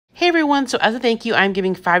everyone, so as a thank you, I'm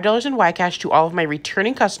giving $5 in Ycash to all of my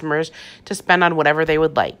returning customers to spend on whatever they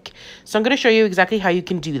would like. So I'm going to show you exactly how you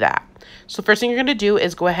can do that. So first thing you're going to do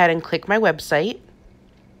is go ahead and click my website.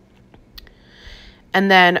 And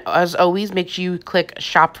then, as always, make sure you click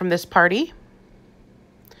Shop from this party.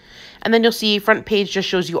 And then you'll see front page just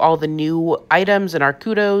shows you all the new items and our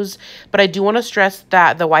kudos. But I do want to stress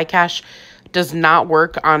that the Ycash does not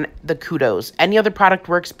work on the kudos. Any other product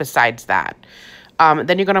works besides that.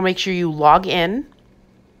 Then you're going to make sure you log in.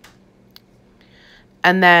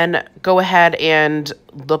 And then go ahead and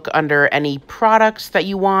look under any products that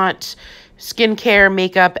you want. Skincare,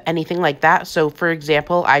 makeup, anything like that. So, for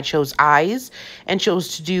example, I chose eyes and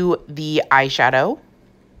chose to do the eyeshadow.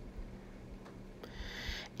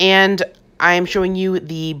 And I'm showing you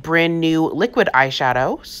the brand new liquid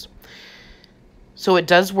eyeshadows. So it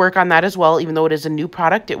does work on that as well. Even though it is a new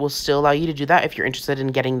product, it will still allow you to do that if you're interested in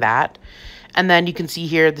getting that. And then you can see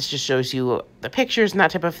here, this just shows you the pictures and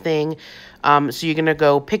that type of thing. So you're going to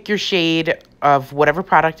go pick your shade of whatever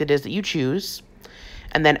product it is that you choose.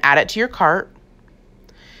 And then add it to your cart.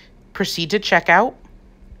 Proceed to checkout.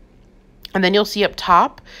 And then you'll see up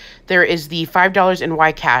top, there is the $5 in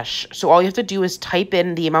Ycash. So all you have to do is type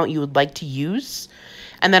in the amount you would like to use.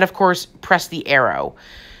 And then, of course, press the arrow.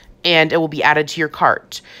 And it will be added to your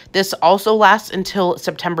cart. This also lasts until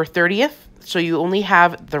September 30th. So you only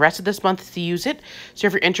have the rest of this month to use it. So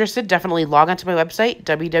if you're interested, definitely log onto my website,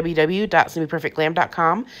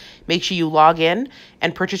 www.sleepyperfectglam.com. Make sure you log in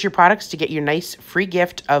and purchase your products to get your nice free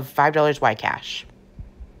gift of $5 Ycash.